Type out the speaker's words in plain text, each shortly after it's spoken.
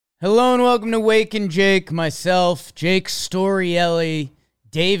Hello and welcome to Wake and Jake. Myself, Jake Storielli,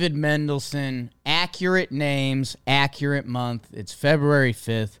 David Mendelson. Accurate names, accurate month. It's February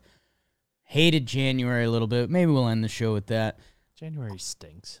 5th. Hated January a little bit. Maybe we'll end the show with that. January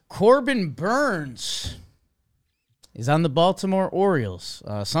stinks. Corbin Burnes is on the Baltimore Orioles.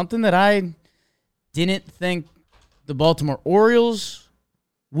 Something that I didn't think the Baltimore Orioles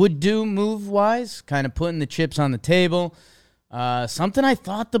would do move-wise, kind of putting the chips on the table. Something I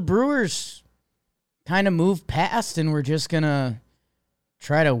thought the Brewers kind of moved past and we're just going to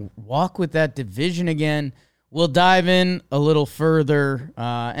try to walk with that division again. We'll dive in a little further,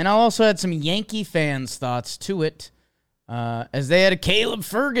 and I'll also add some Yankee fans' thoughts to it, as they had a Caleb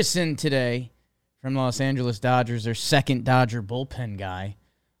Ferguson today from Los Angeles Dodgers, their second Dodger bullpen guy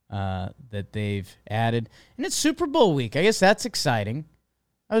that they've added. And it's Super Bowl week. I guess that's exciting.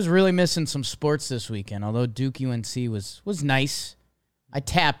 I was really missing some sports this weekend, although Duke UNC was nice. I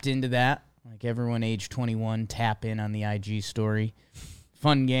tapped into that, like everyone age 21, tap in on the IG story.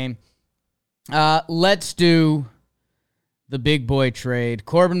 Fun game. Let's do the big boy trade.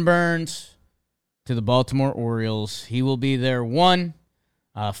 Corbin Burnes to the Baltimore Orioles. He will be their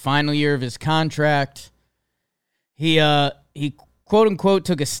final year of his contract. He quote unquote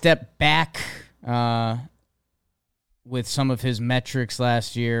took a step back with some of his metrics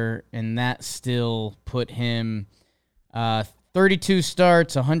last year, and that still put him 32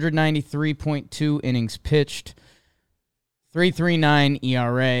 starts, 193.2 innings pitched, 3.39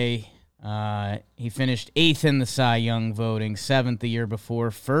 ERA. He finished 8th in the Cy Young voting, 7th the year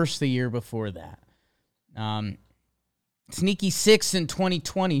before, 1st the year before that. Sneaky 6th in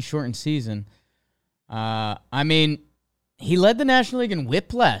 2020 shortened season. I mean, he led the National League in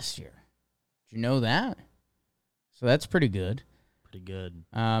WHIP last year. Did you know that? So that's pretty good. Pretty good.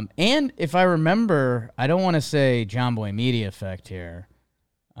 And if I remember, I don't want to say John Boy Media effect here,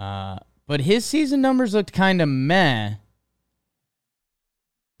 but his season numbers looked kind of meh.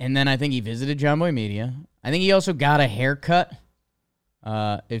 And then I think he visited John Boy Media. I think he also got a haircut,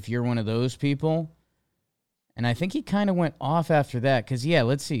 if you're one of those people. And I think he kind of went off after that. Because, yeah,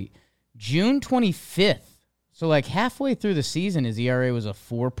 let's see. June 25th. So, like, halfway through the season, his ERA was a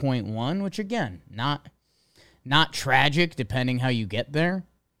 4.1, which, again, not tragic, depending how you get there.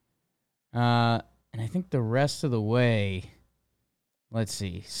 And I think the rest of the way, let's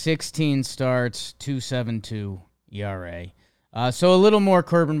see, 16 starts, 2.72 ERA. So a little more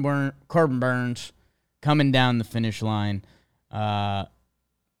Corbin Burnes coming down the finish line.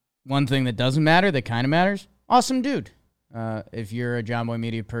 One thing that doesn't matter, that kind of matters, awesome dude. If you're a John Boy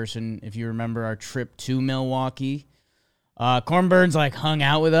Media person, if you remember our trip to Milwaukee, Corbin Burnes hung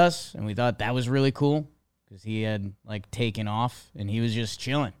out with us, and we thought that was really cool. Because he had, taken off, and he was just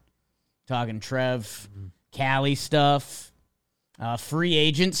chilling. Talking Trev, Cali stuff, free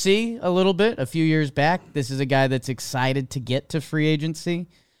agency a little bit a few years back. This is a guy that's excited to get to free agency,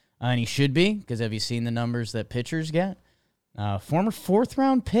 and he should be, because have you seen the numbers that pitchers get? Former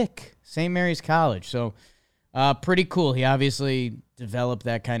 4th-round pick, St. Mary's College. So, pretty cool. He obviously developed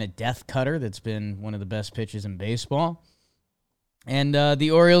that kind of death cutter that's been one of the best pitches in baseball. And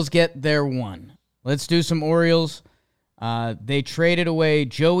the Orioles get their one. Let's do some Orioles. They traded away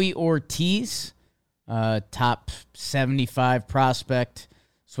Joey Ortiz, top 75 prospect.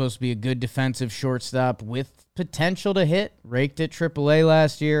 Supposed to be a good defensive shortstop with potential to hit. Raked at AAA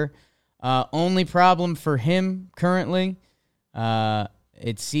last year. Only problem for him currently,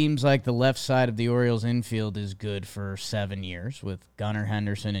 it seems like the left side of the Orioles infield is good for 7 years with Gunnar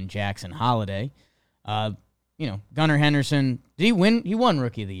Henderson and Jackson Holliday. Gunnar Henderson, did he win? He won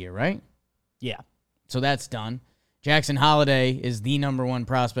Rookie of the Year, right? Yeah. So that's done. Jackson Holliday is the number 1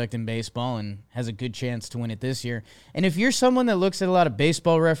 prospect in baseball and has a good chance to win it this year. And if you're someone that looks at a lot of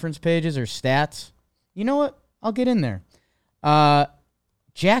baseball reference pages or stats, you know what? I'll get in there.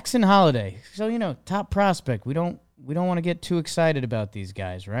 Jackson Holliday. So, top prospect. We don't want to get too excited about these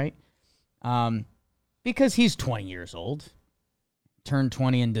guys, right? Because he's 20 years old. Turned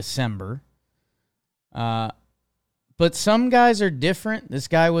 20 in December. But some guys are different. This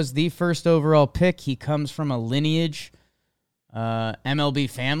guy was the first overall pick. He comes from a lineage, MLB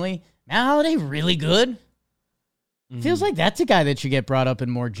family. Matt Holliday, really good. Mm-hmm. Feels like that's a guy that should get brought up in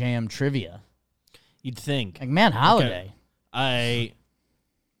more JM trivia. You'd think. Like Matt Holliday. Okay.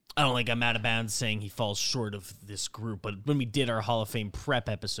 I don't think I'm out of bounds saying he falls short of this group, but when we did our Hall of Fame prep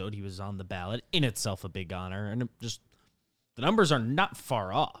episode, he was on the ballot. In itself, a big honor. And the numbers are not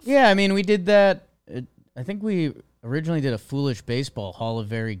far off. Yeah, I mean, we did that. I think we originally did a Foolish Baseball Hall of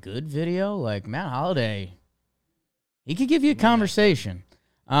Very Good video. Like, Matt Holliday, he could give you a conversation.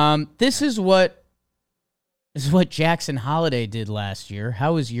 This is what This is what Jackson Holiday did last year.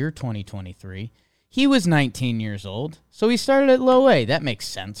 How was your 2023? He was 19 years old, so he started at low A. That makes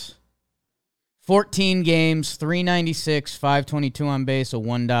sense. 14 games, 396, 522 on base, a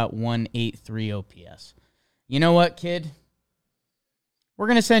 1.183 OPS. You know what, kid? We're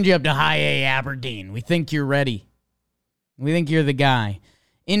going to send you up to high A Aberdeen. We think you're ready. We think you're the guy.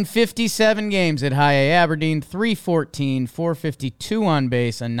 In 57 games at high A Aberdeen, 314, 452 on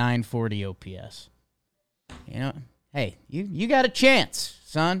base, a 940 OPS. You know, hey, you got a chance,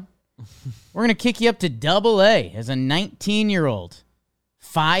 son. We're going to kick you up to double A as a 19-year-old,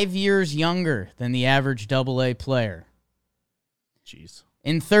 5 years younger than the average double A player. Jeez.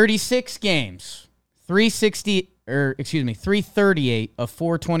 In 36 games, 338, a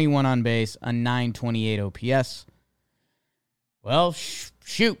 421 on base, a 928 OPS. Well,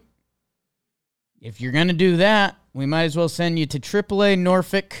 shoot. If you're going to do that, we might as well send you to AAA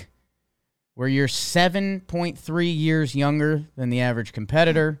Norfolk, where you're 7.3 years younger than the average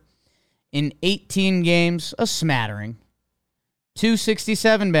competitor. In 18 games, a smattering.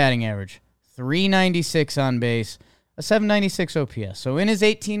 267 batting average, 396 on base, a 796 OPS. So in his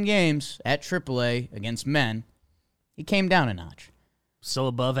 18 games at AAA against men, he came down a notch. Still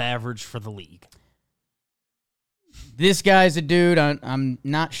above average for the league. This guy's a dude. I'm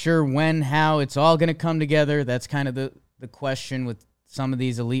not sure when, how it's all going to come together. That's kind of the question with some of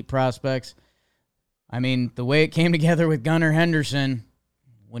these elite prospects. I mean, the way it came together with Gunnar Henderson,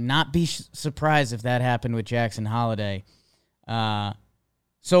 would not be surprised if that happened with Jackson Holiday.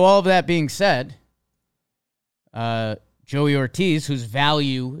 So all of that being said, Joey Ortiz, whose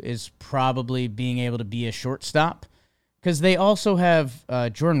value is probably being able to be a shortstop, because they also have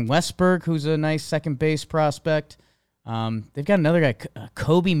Jordan Westberg, who's a nice second base prospect. They've got another guy,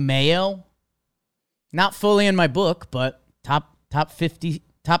 Kobe Mayo. Not fully in my book, but top 50,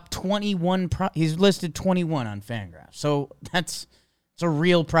 top 21. He's listed 21 on Fangraphs. So it's a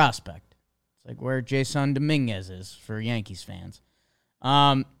real prospect. It's like where Jason Dominguez is for Yankees fans.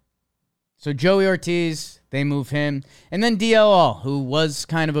 So Joey Ortiz, they move him. And then DL All, who was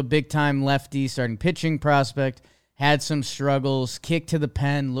kind of a big-time lefty starting pitching prospect, had some struggles, kicked to the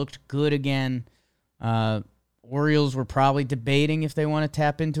pen, looked good again. Orioles were probably debating if they want to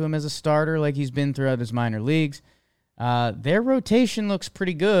tap into him as a starter like he's been throughout his minor leagues. Their rotation looks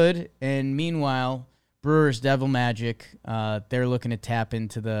pretty good, and meanwhile, Brewers Devil Magic, they're looking to tap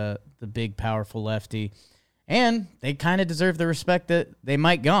into the big, powerful lefty, and they kind of deserve the respect that they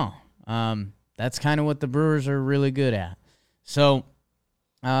might go. That's kind of what the Brewers are really good at. So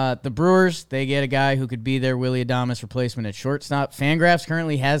the Brewers, they get a guy who could be their Willy Adames replacement at shortstop. Fangraphs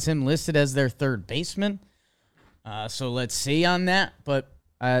currently has him listed as their third baseman. So let's see on that. But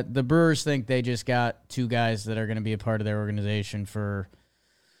the Brewers think they just got two guys that are going to be a part of their organization for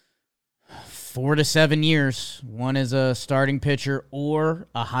 4 to 7 years. One is a starting pitcher or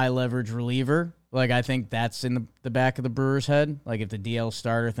a high-leverage reliever. Like, I think that's in the back of the Brewers' head. Like, if the DL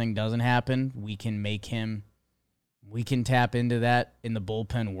starter thing doesn't happen, we can tap into that in the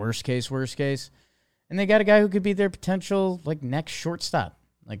bullpen, worst case. And they got a guy who could be their potential, like, next shortstop,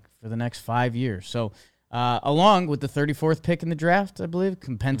 like, for the next 5 years. So, along with the 34th pick in the draft, I believe,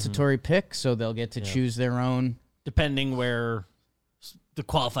 compensatory pick, so they'll get to choose their own. Depending where the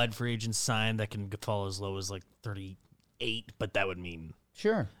qualified free agents sign, that can fall as low as, like, 38, but that would mean...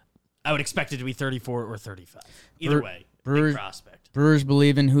 Sure. I would expect it to be 34 or 35. Either way, Brewers, big prospect. Brewers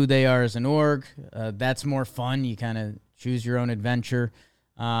believe in who they are as an org. That's more fun. You kind of choose your own adventure.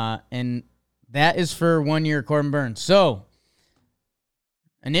 And that is for 1 year Corbin Burnes. So,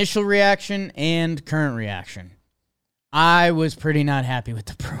 initial reaction and current reaction. I was pretty not happy with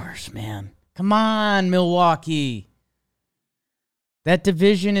the Brewers, man. Come on, Milwaukee. That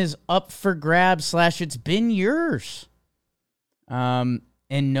division is up for grabs / it's been yours.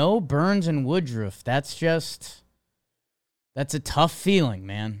 And no Burnes and Woodruff. That's a tough feeling,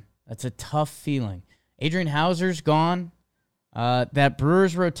 man. That's a tough feeling. Adrian Hauser's gone. That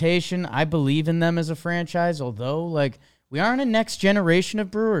Brewers rotation, I believe in them as a franchise, although, like, we aren't a next generation of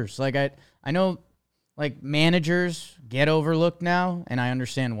Brewers. Like, I know, like, managers get overlooked now, and I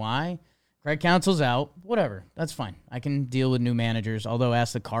understand why. Craig Counsell's out. Whatever. That's fine. I can deal with new managers, although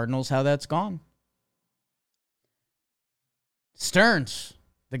ask the Cardinals how that's gone. Stearns,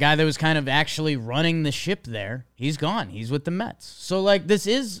 the guy that was kind of actually running the ship there, he's gone. He's with the Mets. So, like, this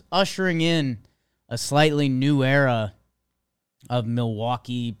is ushering in a slightly new era of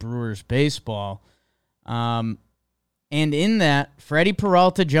Milwaukee Brewers baseball. And in that, Freddie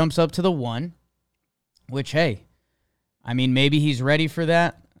Peralta jumps up to the 1, which, hey, I mean, maybe he's ready for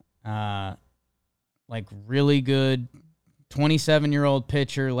that. Like, really good 27-year-old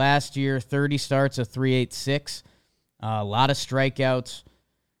pitcher. Last year, 30 starts, a 3.86. A lot of strikeouts.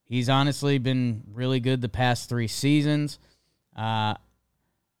 He's honestly been really good the past 3 seasons. I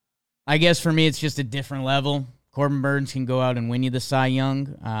guess for me, it's just a different level. Corbin Burns can go out and win you the Cy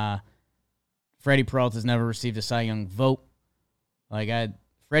Young. Freddie Peralta's never received a Cy Young vote.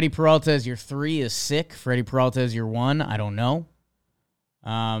 Freddie Peralta as your 3 is sick. Freddie Peralta as your 1, I don't know.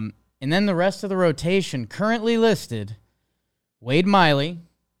 And then the rest of the rotation currently listed: Wade Miley,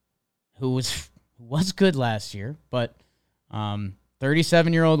 who was good last year, but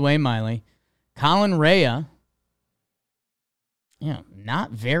 37-year-old Wade Miley, Colin Rea,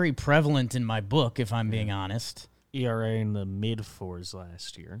 not very prevalent in my book, if I'm being honest. ERA in the mid-4s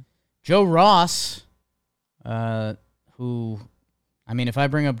last year. Joe Ross, who, if I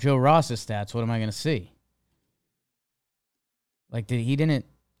bring up Joe Ross's stats, what am I going to see? He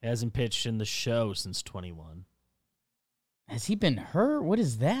hasn't pitched in the show since 21. Has he been hurt? What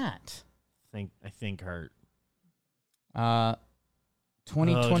is that? I think hurt.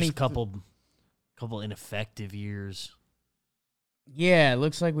 2020. Just couple ineffective years. Yeah, it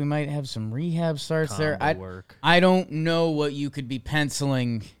looks like we might have some rehab starts there. Work. I don't know what you could be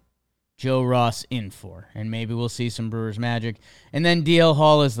penciling Joe Ross in for, and maybe we'll see some Brewers magic. And then DL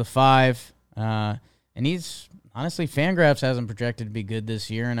Hall is the 5, and he's honestly, Fangraphs hasn't projected to be good this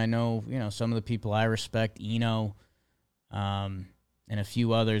year, and I know some of the people I respect, Eno, and a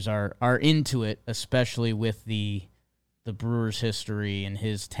few others are into it, especially with the Brewers' history and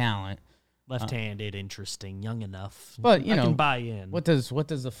his talent. Left-handed, interesting, young enough. But I can buy in. What does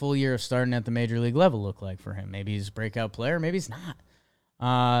the full year of starting at the major league level look like for him? Maybe he's a breakout player, maybe he's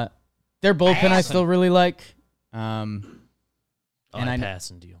not. Their bullpen I still really like. I'm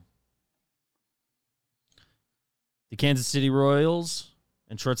passing to you. The Kansas City Royals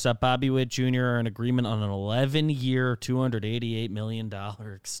and shortstop Bobby Witt Jr. are in agreement on an 11-year, $288 million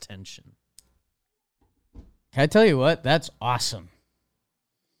extension. Can I tell you what? That's awesome.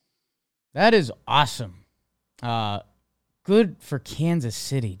 That is awesome. Good for Kansas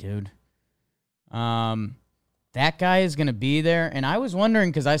City, dude. That guy is going to be there. And I was wondering,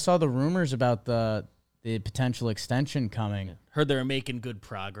 because I saw the rumors about the potential extension coming. Heard they were making good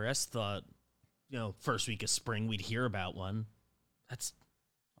progress. Thought, first week of spring we'd hear about one. That's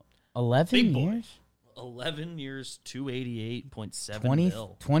 11 years? 11 years, 288.7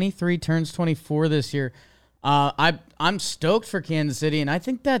 mil. 23 turns 24 this year. I'm stoked for Kansas City, and I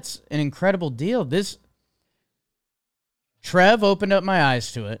think that's an incredible deal. Trev opened up my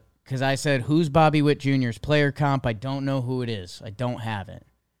eyes to it, because I said, who's Bobby Witt Jr.'s player comp? I don't know who it is. I don't have it.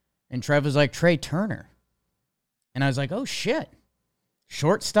 And Trev was like, Trey Turner. And I was like, oh, shit.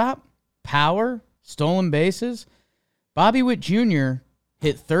 Shortstop, power, stolen bases. Bobby Witt Jr.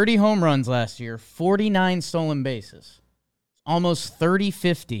 hit 30 home runs last year, 49 stolen bases. Almost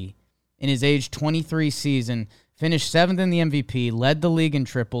 30-50 in his age 23 season. Finished 7th in the MVP, led the league in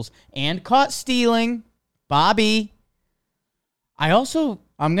triples, and caught stealing. Bobby. I'm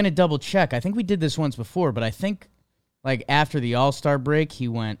going to double check. I think we did this once before, but I think after the All-Star break, he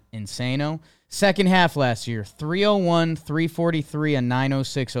went insano. Second half last year, 301, 343, and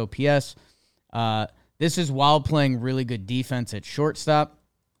 906 OPS. This is while playing really good defense at shortstop.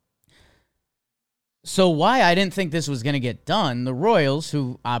 So why I didn't think this was going to get done, the Royals,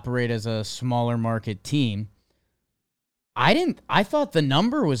 who operate as a smaller market team, I thought the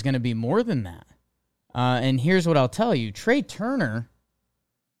number was going to be more than that. And here's what I'll tell you. Trey Turner,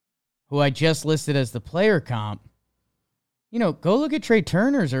 who I just listed as the player comp, go look at Trey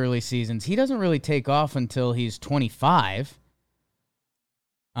Turner's early seasons. He doesn't really take off until he's 25.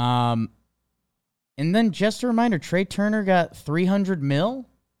 And then just a reminder, Trey Turner got $300 million,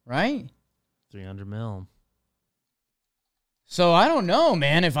 right? 300 mil. So I don't know,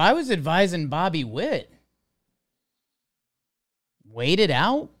 man. If I was advising Bobby Witt, wait it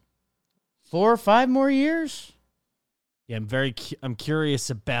out 4 or 5 more years. Yeah, I'm curious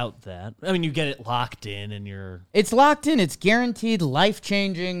about that. I mean, you get it locked in, and it's locked in. It's guaranteed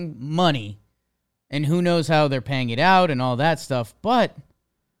life-changing money, and who knows how they're paying it out and all that stuff. But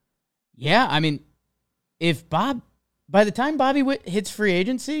yeah, I mean, by the time Bobby Witt hits free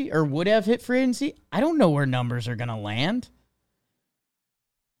agency, or would have hit free agency, I don't know where numbers are going to land.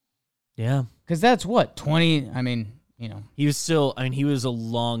 Yeah. Because that's what, 20, I mean, He was a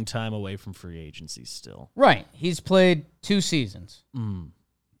long time away from free agency still. Right. He's played 2 seasons.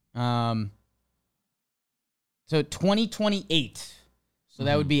 So 2028. So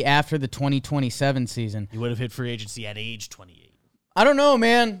that would be after the 2027 season. He would have hit free agency at age 28. I don't know,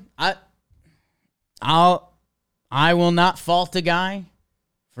 man. I will not fault a guy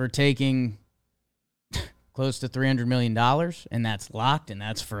for taking close to $300 million, and that's locked, and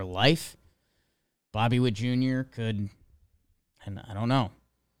that's for life. Bobby Witt Jr. could, and I don't know,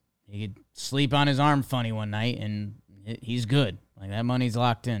 he could sleep on his arm funny one night, and he's good. Like, that money's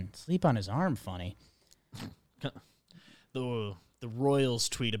locked in. Sleep on his arm funny. The Royals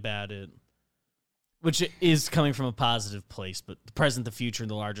tweet about it, which is coming from a positive place, but the present, the future, and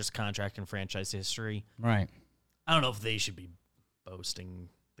the largest contract in franchise history. Right. I don't know if they should be boasting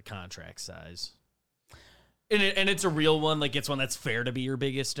the contract size. And it's a real one. Like, it's one that's fair to be your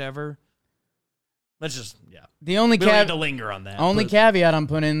biggest ever. Let's just, yeah. The only we don't need to linger on that. Only caveat I'm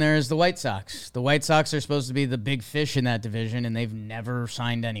putting in there is the White Sox. The White Sox are supposed to be the big fish in that division, and they've never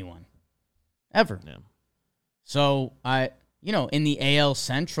signed anyone. Ever. Yeah. So, in the AL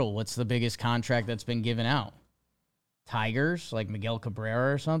Central, what's the biggest contract that's been given out? Tigers, like Miguel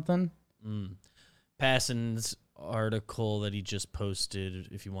Cabrera or something? Passon's article that he just posted,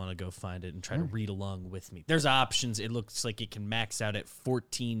 if you want to go find it and try to read along with me. There's options. It looks like it can max out at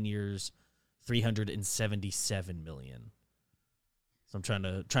 14 years, $377 million. So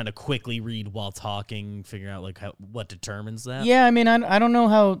I'm trying to quickly read while talking, figure out like what determines that. Yeah, I mean, I don't know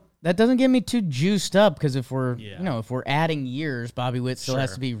how that doesn't get me too juiced up, because if we're if we're adding years, Bobby Witt still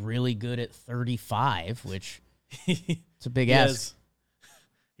has to be really good at 35, which it's a big ask.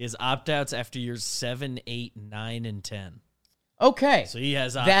 He has opt-outs after years 7, 8, 9, and 10. Okay, so he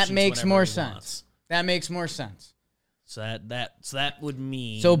has options. That makes more sense. Wants. That makes more sense. So that would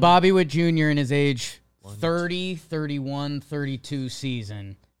mean Bobby Witt Jr. in his age 30, 31, 32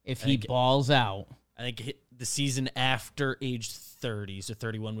 season, if he balls out. I think the season after age 30, so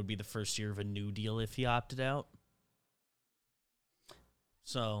 31 would be the first year of a new deal if he opted out.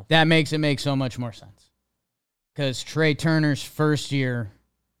 So that makes it make so much more sense. Because Trey Turner's first year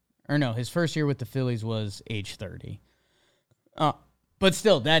with the Phillies was age 30. But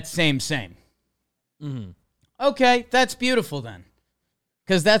still, that's same. Mm-hmm. Okay, that's beautiful then.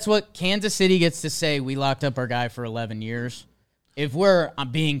 Because that's what Kansas City gets to say. We locked up our guy for 11 years. If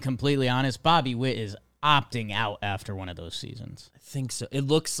I'm being completely honest, Bobby Witt is opting out after one of those seasons. I think so. It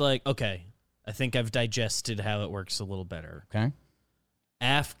looks like, okay, I think I've digested how it works a little better. Okay.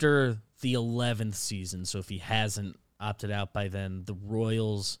 After the 11th season, so if he hasn't opted out by then, the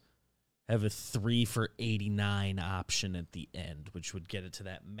Royals have a 3 for $89 option at the end, which would get it to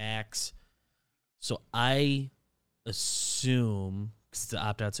that max. So I assume, because the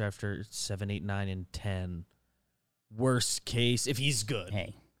opt-outs are after 7, 8, 9, and 10, worst case, if he's good.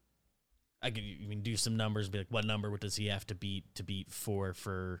 Hey. I can do some numbers, be like, what number does he have to beat 4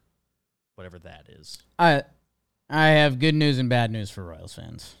 for whatever that is? I have good news and bad news for Royals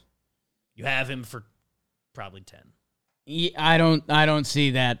fans. You have him for probably 10. I don't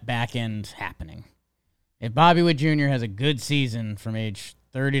see that back end happening. If Bobby Witt Jr. has a good season from age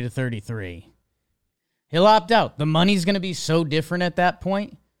 30 to 33, he'll opt out. The money's going to be so different at that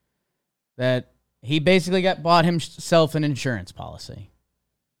point that he basically bought himself an insurance policy.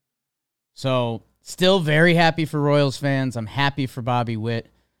 So, still very happy for Royals fans. I'm happy for Bobby Witt.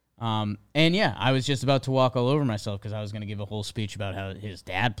 And yeah, I was just about to walk all over myself because I was going to give a whole speech about how his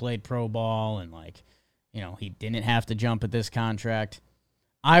dad played pro ball and he didn't have to jump at this contract.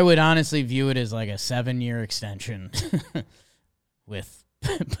 I would honestly view it as like a 7-year extension with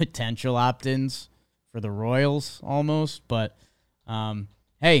potential opt-ins for the Royals almost. But,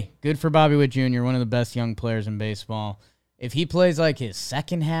 hey, good for Bobby Witt Jr., one of the best young players in baseball. If he plays like his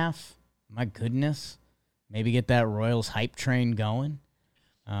second half, my goodness, maybe get that Royals hype train going.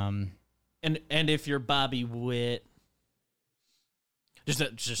 And if you're Bobby Witt, just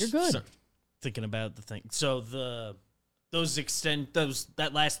you're good. Thinking about the thing. So that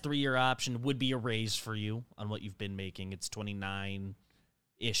last 3-year option would be a raise for you on what you've been making. It's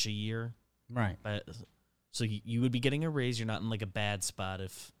 29-ish a year. Right. So you would be getting a raise. You're not in like a bad spot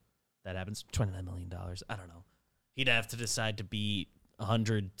if that happens. $29 million. I don't know. He'd have to decide to beat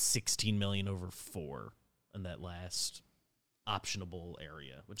 $116 million over 4 in that last optionable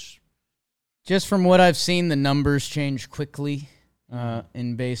area, which just from what I've seen, the numbers change quickly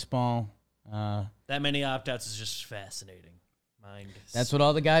in baseball. That many opt-outs is just fascinating. That's what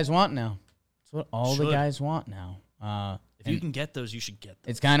all the guys want now. That's what all the guys want now. If you can get those, you should get those.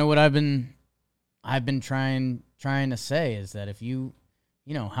 It's kind of what I've been trying to say is that if you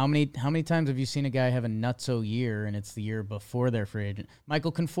how many times have you seen a guy have a nutso year and it's the year before their free agent?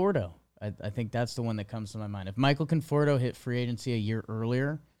 Michael Conforto. I think that's the one that comes to my mind. If Michael Conforto hit free agency a year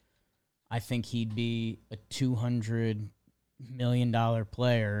earlier, I think he'd be a $200 million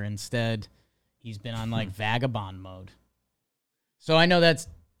player. Instead, he's been on like vagabond mode. So I know that's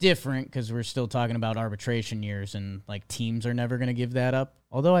different because we're still talking about arbitration years and like teams are never going to give that up.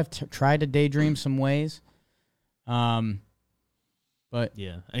 Although I've tried to daydream some ways. But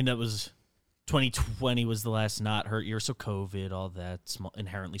yeah, I mean, that was 2020 was the last not hurt year, so COVID, all that,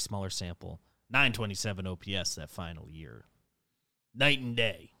 inherently smaller sample. 927 OPS that final year. Night and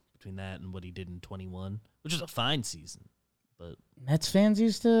day between that and what he did in 21, which is a fine season. But Mets fans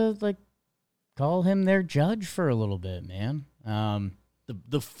used to call him their judge for a little bit, man.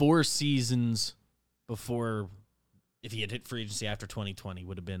 the 4 seasons before, if he had hit free agency after 2020,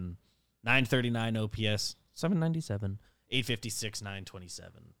 would have been 939 OPS, 797, 856,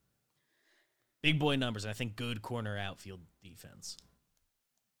 927. Big boy numbers, and I think good corner outfield defense.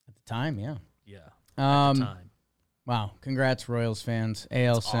 At the time, yeah. Yeah, at the time. Wow, congrats, Royals fans.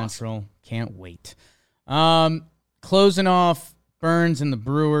 AL That's Central, awesome. can't wait. Closing off Burns and the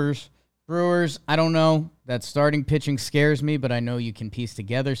Brewers. Brewers, I don't know. That starting pitching scares me, but I know you can piece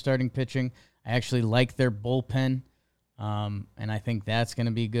together starting pitching. I actually like their bullpen, and I think that's going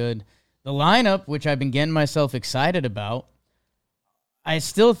to be good. The lineup, which I've been getting myself excited about, I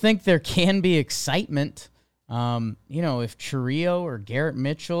still think there can be excitement. If Chiriot or Garrett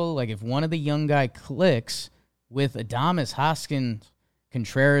Mitchell, if one of the young guy clicks with Adames, Hoskins,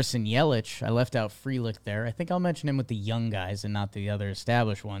 Contreras, and Yelich, I left out Frelick there. I think I'll mention him with the young guys and not the other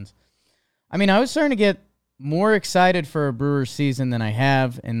established ones. I mean, I was starting to get more excited for a Brewers season than I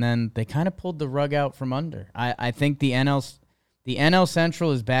have, and then they kind of pulled the rug out from under. I think the NL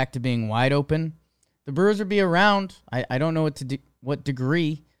Central is back to being wide open. The Brewers will be around. I don't know what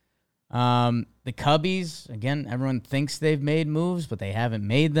degree. The Cubbies, again, everyone thinks they've made moves, but they haven't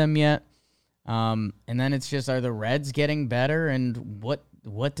made them yet. And then it's just, are the Reds getting better? And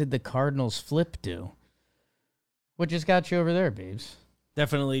what did the Cardinals flip do? What just got you over there, Beebs?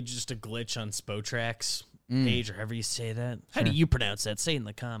 Definitely just a glitch on Spotrack's page, or however you say that. How do you pronounce that? Say it in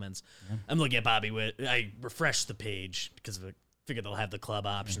the comments. Yeah. I'm looking at Bobby Witt. I refreshed the page because I figured they'll have the club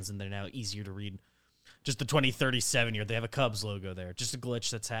options and they're now easier to read. Just the 2037 year. They have a Cubs logo there. Just a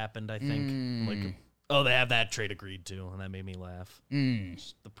glitch that's happened, I think. They have that trade agreed to, and that made me laugh.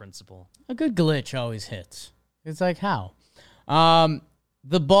 Just the principle. A good glitch always hits. It's like, how?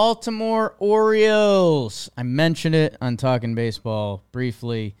 The Baltimore Orioles. I mentioned it on Talking Baseball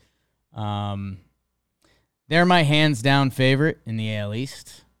briefly. They're my hands-down favorite in the AL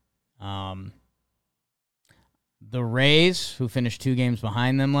East. The Rays, who finished 2 games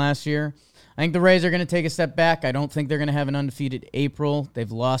behind them last year, I think the Rays are going to take a step back. I don't think they're going to have an undefeated April.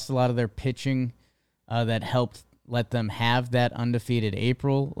 They've lost a lot of their pitching that helped let them have that undefeated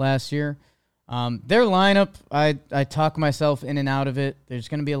April last year. Their lineup, I talk myself in and out of it. There's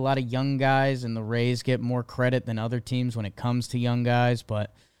going to be a lot of young guys, and the Rays get more credit than other teams when it comes to young guys,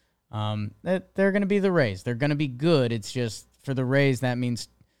 but they're going to be the Rays. They're going to be good. It's just, for the Rays, that means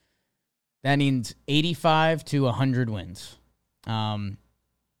 85 to 100 wins.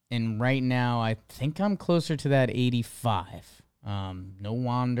 And right now, I think I'm closer to that 85. No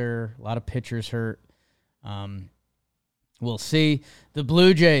Wander, a lot of pitchers hurt. We'll see. The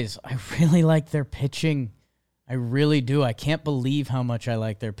Blue Jays, I really like their pitching. I really do. I can't believe how much I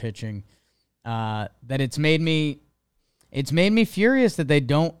like their pitching. That it's made me furious that they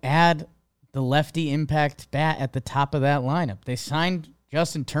don't add the lefty impact bat at the top of that lineup. They signed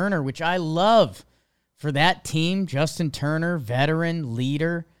Justin Turner, which I love for that team. Justin Turner, veteran,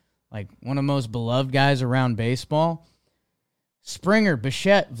 leader, one of the most beloved guys around baseball. Springer,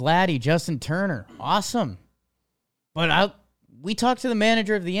 Bichette, Vladdy, Justin Turner, awesome. But we talked to the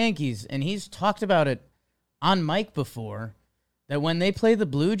manager of the Yankees, and he's talked about it on mic before, that when they play the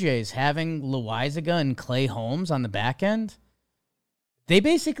Blue Jays, having Loaizaga and Clay Holmes on the back end, they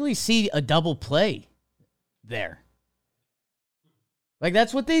basically see a double play there.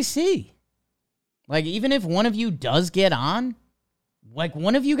 That's what they see. Even if one of you does get on,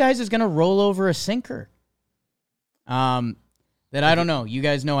 one of you guys is going to roll over a sinker. That I don't know. You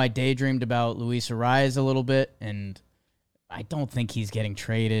guys know I daydreamed about Luis Arias a little bit, and I don't think he's getting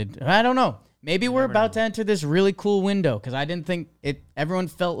traded. I don't know. Maybe we're about to enter this really cool window, because I didn't think it. Everyone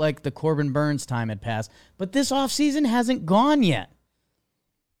felt like the Corbin Burns time had passed, but this offseason hasn't gone yet.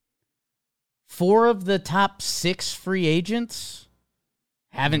 4 of the top 6 free agents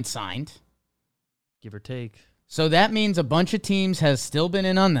haven't signed. Give or take. So that means a bunch of teams has still been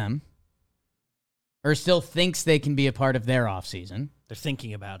in on them, or still thinks they can be a part of their offseason. They're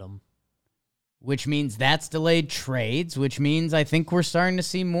thinking about them. Which means that's delayed trades, which means I think we're starting to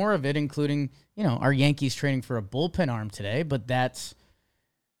see more of it, including, our Yankees trading for a bullpen arm today, but that's...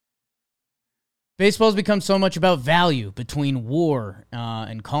 Baseball's become so much about value between WAR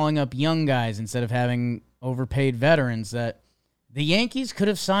and calling up young guys instead of having overpaid veterans, that the Yankees could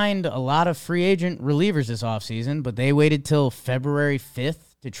have signed a lot of free agent relievers this offseason, but they waited till February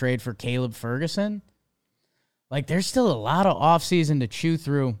 5th to trade for Caleb Ferguson. Like, there's still a lot of offseason to chew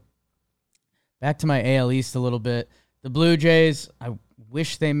through. Back to my AL East a little bit. The Blue Jays, I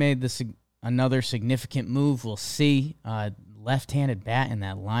wish they made another significant move. We'll see. Left-handed bat in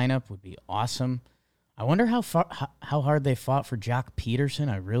that lineup would be awesome. I wonder how hard they fought for Jock Peterson.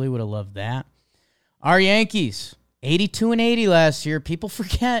 I really would have loved that. Our Yankees, 82-80 last year. People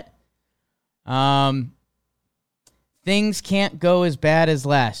forget. Things can't go as bad as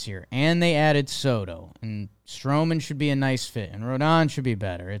last year. And they added Soto. And Stroman should be a nice fit. And Rodon should be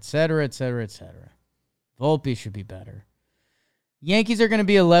better, et cetera, et cetera, et cetera. Volpe should be better. Yankees are going to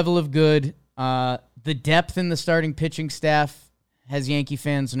be a level of good. The depth in the starting pitching staff has Yankee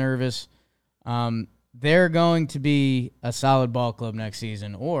fans nervous. They're going to be a solid ball club next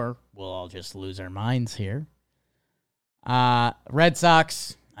season, or we'll all just lose our minds here. Red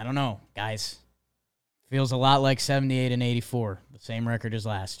Sox, I don't know, guys. Feels a lot like 78 and 84, the same record as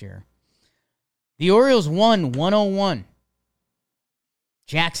last year. The Orioles won 101.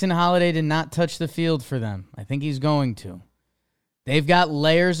 Jackson Holliday did not touch the field for them. I think he's going to. They've got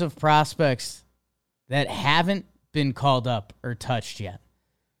layers of prospects that haven't been called up or touched yet.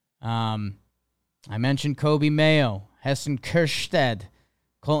 I mentioned Kobe Mayo, Heston Kjerstad,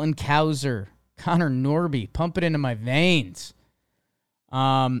 Colton Cowser, Connor Norby. Pump it into my veins.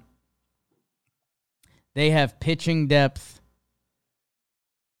 They have pitching depth.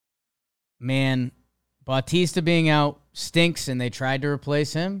 Man, Bautista being out stinks, and they tried to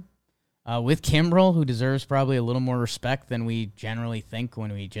replace him with Kimbrel, who deserves probably a little more respect than we generally think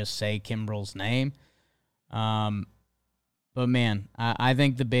when we just say Kimbrel's name. But, man, I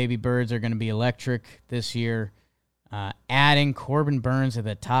think the Baby Birds are going to be electric this year. Adding Corbin Burns at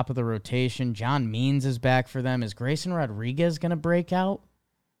the top of the rotation. John Means is back for them. Is Grayson Rodriguez going to break out?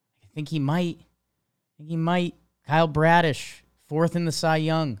 I think he might. Kyle Bradish, fourth in the Cy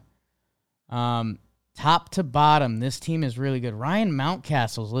Young. Top to bottom, this team is really good. Ryan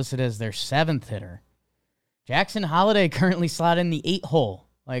Mountcastle is listed as their seventh hitter. Jackson Holliday currently slotted in the 8-hole.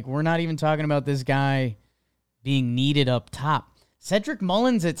 Like, we're not even talking about this guy being needed up top. Cedric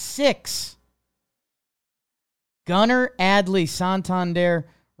Mullins at 6. Gunnar, Adley, Santander.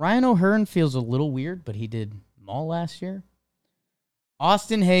 Ryan O'Hearn feels a little weird, but he did Mall last year.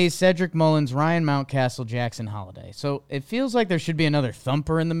 Austin Hayes, Cedric Mullins, Ryan Mountcastle, Jackson Holliday. So it feels like there should be another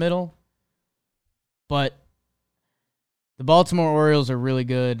thumper in the middle. But the Baltimore Orioles are really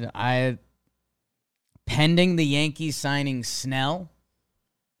good. Pending the Yankees signing Snell,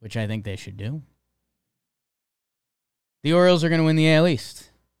 which I think they should do, the Orioles are going to win the AL East.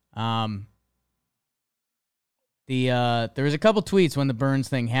 There was a couple tweets when the Burns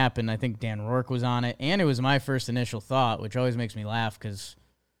thing happened. I think Dan Rourke was on it, and it was my first initial thought, which always makes me laugh because,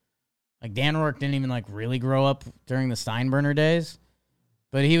 like, Dan Rourke didn't even really grow up during the Steinbrenner days,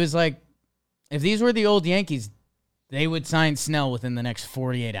 but he was like, if these were the old Yankees, they would sign Snell within the next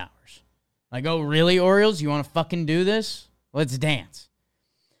 48 hours. Like, oh, really, Orioles? You want to fucking do this? Let's dance.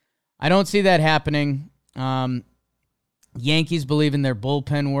 I don't see that happening. Yankees believe in their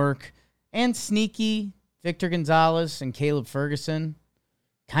bullpen work, and sneaky Victor Gonzalez and Caleb Ferguson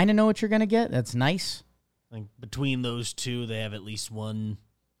kind of know what you're going to get. That's nice. Like, between those two, they have at least one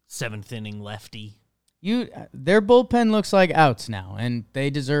seventh-inning lefty. Their bullpen looks like outs now, and they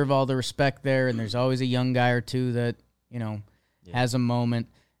deserve all the respect there, and there's always a young guy or two that, has a moment.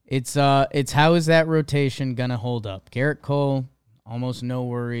 It's how is that rotation going to hold up? Garrett Cole, almost no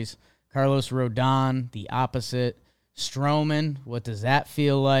worries. Carlos Rodon, the opposite. Stroman, what does that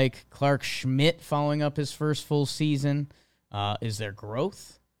feel like? Clark Schmidt following up his first full season. Is there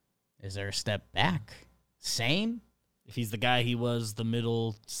growth? Is there a step back? Same? If he's the guy he was the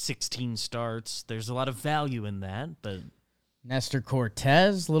middle 16 starts, there's a lot of value in that. But Nestor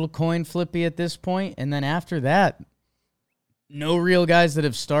Cortez, little coin flippy at this point. And then after that, no real guys that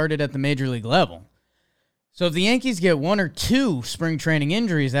have started at the major league level. So if the Yankees get one or two spring training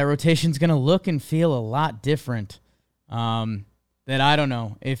injuries, that rotation's going to look and feel a lot different. That I don't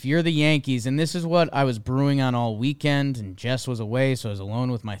know. If you're the Yankees, and this is what I was brewing on all weekend, and Jess was away, so I was alone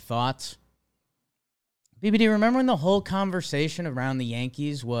with my thoughts. BBD, remember when the whole conversation around the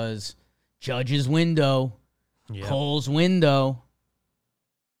Yankees was Judge's window, Cole's window?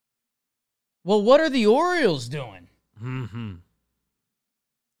 Well, what are the Orioles doing? Mm-hmm.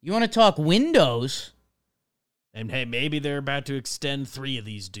 You want to talk windows? And hey, maybe they're about to extend 3 of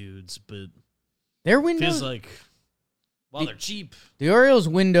these dudes, but their window feels like, well, they're cheap. The Orioles'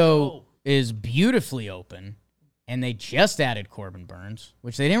 window is beautifully open, and they just added Corbin Burns,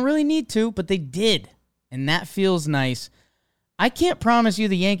 which they didn't really need to, but they did, and that feels nice. I can't promise you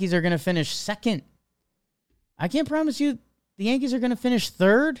the Yankees are going to finish second. I can't promise you the Yankees are going to finish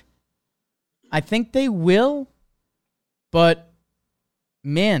third. I think they will, But,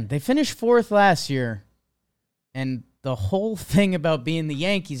 man, they finished 4th last year. And the whole thing about being the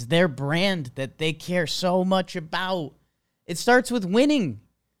Yankees, their brand that they care so much about, it starts with winning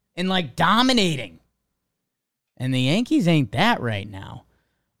and, like, dominating. And the Yankees ain't that right now.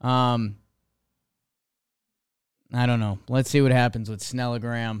 I don't know. Let's see what happens with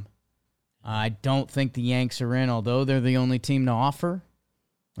Snellagram. I don't think the Yanks are in, although they're the only team to offer.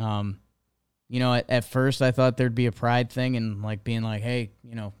 At first I thought there'd be a pride thing and like being like, hey,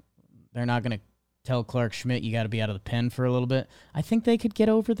 they're not going to tell Clark Schmidt you got to be out of the pen for a little bit. I think they could get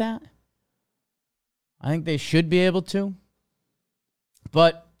over that. I think they should be able to.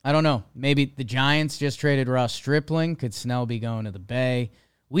 But I don't know. Maybe the Giants just traded Ross Stripling. Could Snell be going to the Bay?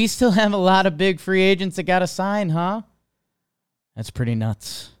 We still have a lot of big free agents that got to sign, huh? That's pretty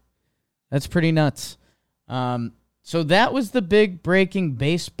nuts. So that was the big breaking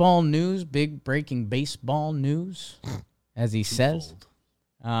baseball news, as he says.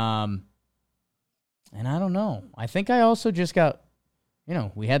 And I don't know. I think I also just got,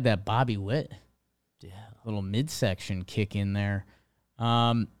 we had that Bobby Witt little midsection kick in there.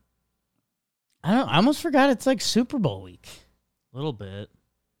 I almost forgot it's like Super Bowl week. A little bit.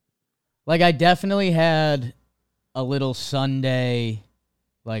 Like I definitely had a little Sunday,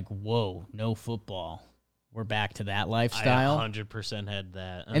 like, whoa, no football. We're back to that lifestyle. I 100% had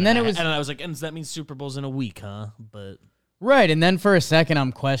that. And then it was... And I was like, and does that mean Super Bowl's in a week, huh? But... Right, and then for a second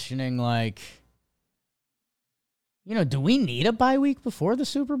I'm questioning, like, do we need a bye week before the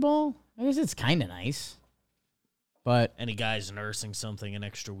Super Bowl? I guess it's kind of nice. But... Any guys nursing something an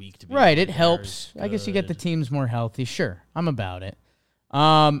extra week to be... Right, it helps. I guess you get the teams more healthy. Sure, I'm about it.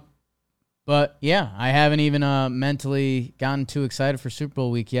 But, yeah, I haven't even mentally gotten too excited for Super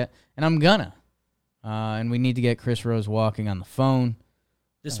Bowl week yet, and I'm gonna. And we need to get Chris Rose walking on the phone.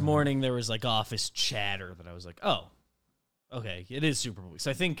 This morning there was like office chatter that I was like, oh, okay, it is Super Bowl week. So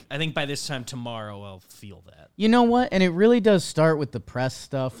I think by this time tomorrow I'll feel that. You know what? And it really does start with the press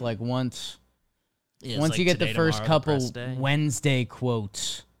stuff. Like once like you get the first couple Wednesday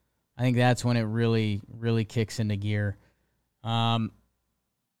quotes, I think that's when it really, really kicks into gear. Let's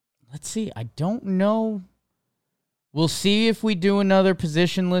see. I don't know. We'll see if we do another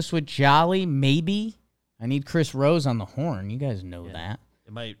position list with Jolly. Maybe. I need Chris Rose on the horn. You guys know that.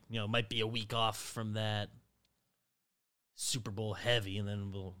 It might be a week off from that Super Bowl heavy, and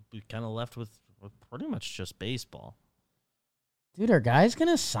then we'll be kind of left with pretty much just baseball. Dude, are guys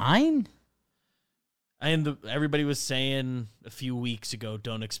gonna sign? And everybody was saying a few weeks ago,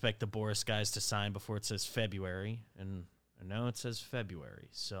 don't expect the Boris guys to sign before it says February, and now it says February.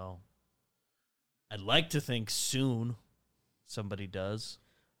 So I'd like to think soon somebody does.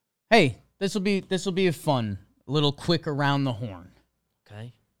 Hey, this will be a fun little quick around the horn.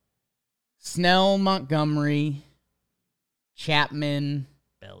 Okay. Snell, Montgomery, Chapman,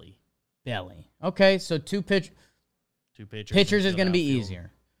 Belly. Okay, so two pitchers. Pitchers is going to be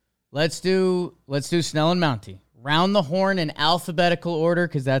easier. Let's do Snell and Mounty. Round the horn in alphabetical order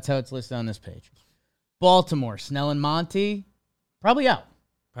because that's how it's listed on this page. Baltimore, Snell and Monty, probably out.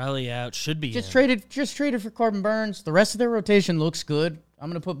 Should be just traded for Corbin Burns. The rest of their rotation looks good. I'm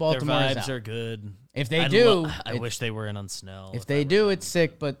going to put Baltimore out. Their vibes are good. If they do, I wish they were in on Snell. If they do, it's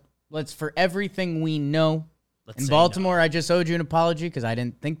sick. But for everything we know, in Baltimore, I just owed you an apology because I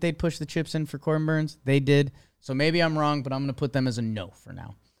didn't think they'd push the chips in for Corbin Burns. They did. So maybe I'm wrong, but I'm going to put them as a no for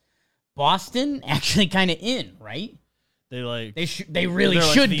now. Boston actually kind of in, right? They really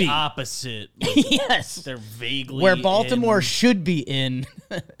should be the opposite. Yes, they're vaguely where Baltimore should be in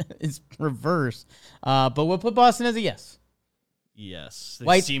is reverse. But we'll put Boston as a yes. Yes,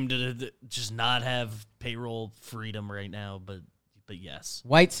 they seem to just not have payroll freedom right now, but yes.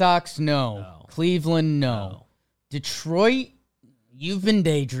 White Sox, no. Cleveland, no. Detroit, you've been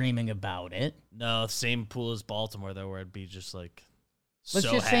daydreaming about it. No, same pool as Baltimore though, where I'd be just like. Let's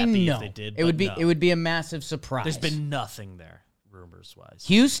so just say happy no. If they did, it would be a massive surprise. There's been nothing there, rumors wise.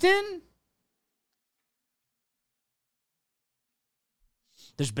 Houston?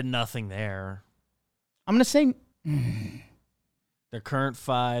 There's been nothing there. I'm gonna say their current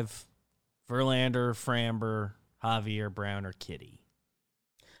 5: Verlander, Framber, Javier, Brown, or Kitty.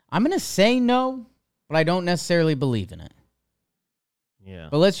 I'm gonna say no, but I don't necessarily believe in it. Yeah.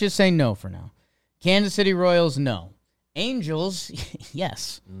 But let's just say no for now. Kansas City Royals, no. Angels,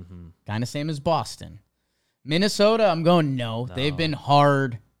 yes. Mm-hmm. Kind of same as Boston. Minnesota, I'm going no. They've been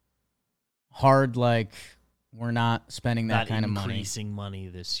hard, like we're not spending that kind of money. Not increasing money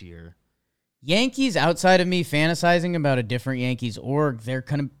this year. Yankees, outside of me fantasizing about a different Yankees org, they're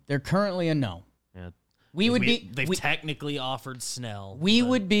currently a no. Yeah. They've technically offered Snell. We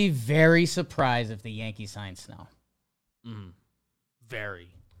would be very surprised if the Yankees signed Snell. Very.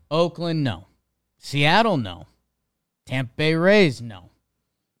 Oakland, no. Seattle, no. Tampa Bay Rays, no.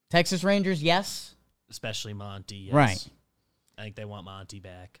 Texas Rangers, yes. Especially Monty, yes. Right. I think they want Monty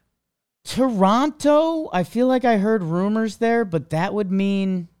back. Toronto, I feel like I heard rumors there, but that would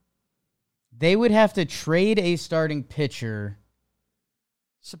mean they would have to trade a starting pitcher.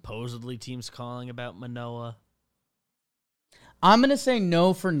 Supposedly teams calling about Manoah. I'm going to say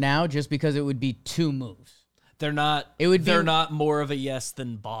no for now just because it would be two moves. They're not more of a yes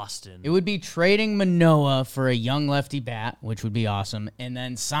than Boston. It would be trading Manoah for a young lefty bat, which would be awesome, and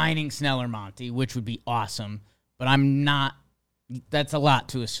then signing Snell or Monty, which would be awesome. But that's a lot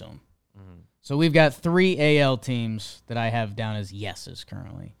to assume. Mm-hmm. So we've got 3 AL teams that I have down as yeses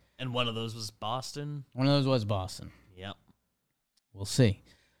currently. And one of those was Boston? One of those was Boston. Yep. We'll see.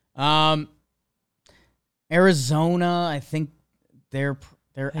 Arizona, I think they're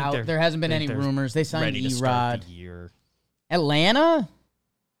out. There hasn't been any rumors. They signed Erod. Atlanta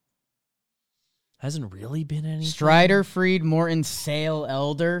hasn't really been anything. Strider, Fried, Morton, Sale,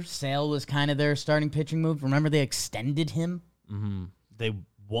 Elder. Sale was kind of their starting pitching move. Remember they extended him. Mm-hmm. They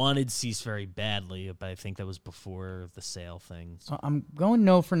wanted Cease very badly, but I think that was before the Sale thing. So I'm going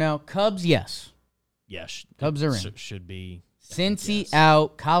no for now. Cubs, yes. Yes, Cubs are in. Should be. Cincy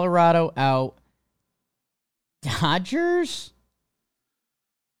out. Colorado out. Dodgers.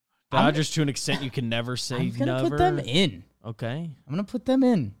 Dodgers, to an extent, you can never say never. I'm going to put them in. Okay. I'm going to put them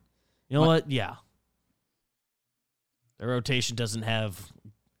in. You know what? Yeah. Their rotation doesn't have,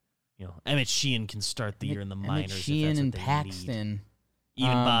 Emmett Sheehan can start the year in the minors. Emmett Sheehan and Need. Paxton.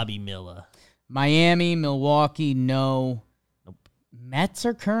 Even Bobby Miller. Miami, Milwaukee, no. Nope. Mets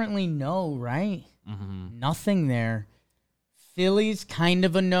are currently no, right? Mm-hmm. Nothing there. Phillies, kind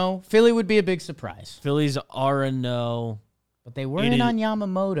of a no. Philly would be a big surprise. Phillies are a no. But they were in on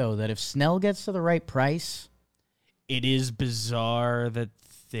Yamamoto, that if Snell gets to the right price. It is bizarre that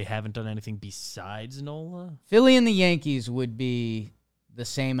they haven't done anything besides Nola. Philly and the Yankees would be the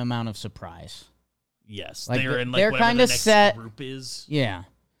same amount of surprise. Yes. Like they're in they're kind of set group is. Yeah.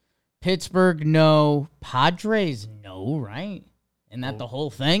 Pittsburgh, no. Padres, no, right? Isn't that the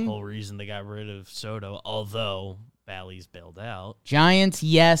whole thing? The whole reason they got rid of Soto, although Bally's bailed out. Giants,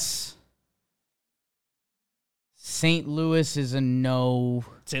 yes. St. Louis is a no.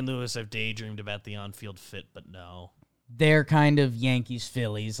 St. Louis, I've daydreamed about the on-field fit, but no. They're kind of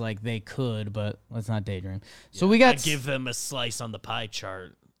Yankees-Phillies, like they could, but let's not daydream. So yeah, we got... I'd give them a slice on the pie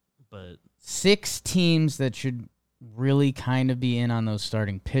chart, but... 6 teams that should really kind of be in on those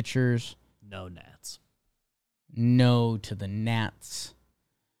starting pitchers. No Nats. No to the Nats.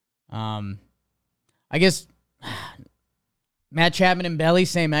 I guess... Matt Chapman and Belly,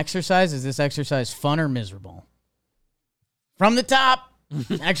 same exercise. Is this exercise fun or miserable? From the top.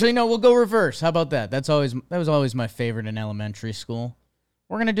 Actually, no, we'll go reverse. How about that? That was always my favorite in elementary school.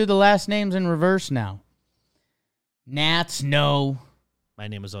 We're going to do the last names in reverse now. Nats, no. My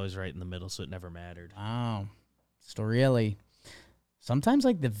name was always right in the middle, so it never mattered. Wow. Storielli. Sometimes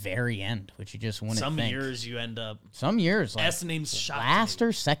like the very end, which you just wouldn't think. Some years you end up... Some years. Like S name's shot last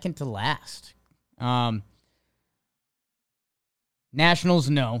or second to last. Nationals,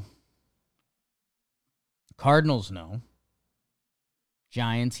 no. Cardinals, no.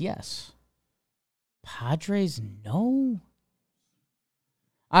 Giants, yes. Padres, no.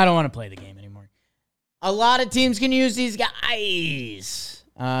 I don't want to play the game anymore. A lot of teams can use these guys.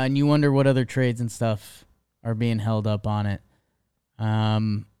 And you wonder what other trades and stuff are being held up on it. I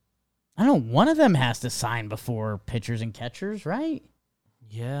don't know. One of them has to sign before pitchers and catchers, right?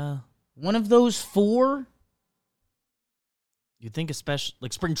 Yeah. One of those 4? You'd think especially,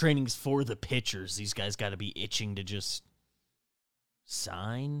 like, spring training's for the pitchers. These guys got to be itching to just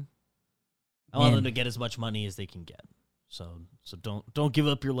sign. I want them to get as much money as they can get. So don't give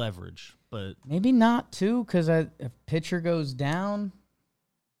up your leverage. But maybe not, too, because if pitcher goes down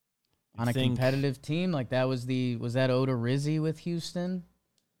on a competitive team, like that was that Oda Rizzi with Houston?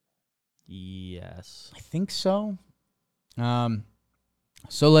 Yes. I think so.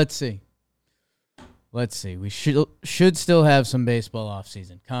 So let's see. We should still have some baseball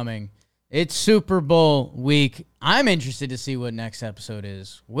offseason coming. It's Super Bowl week. I'm interested to see what next episode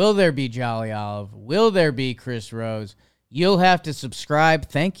is. Will there be Jolly Olive? Will there be Chris Rose? You'll have to subscribe.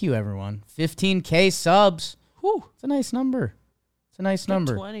 Thank you, everyone. 15K subs. Whew, it's a nice number.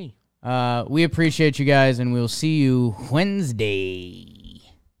 20. We We appreciate you guys, and we'll see you Wednesday.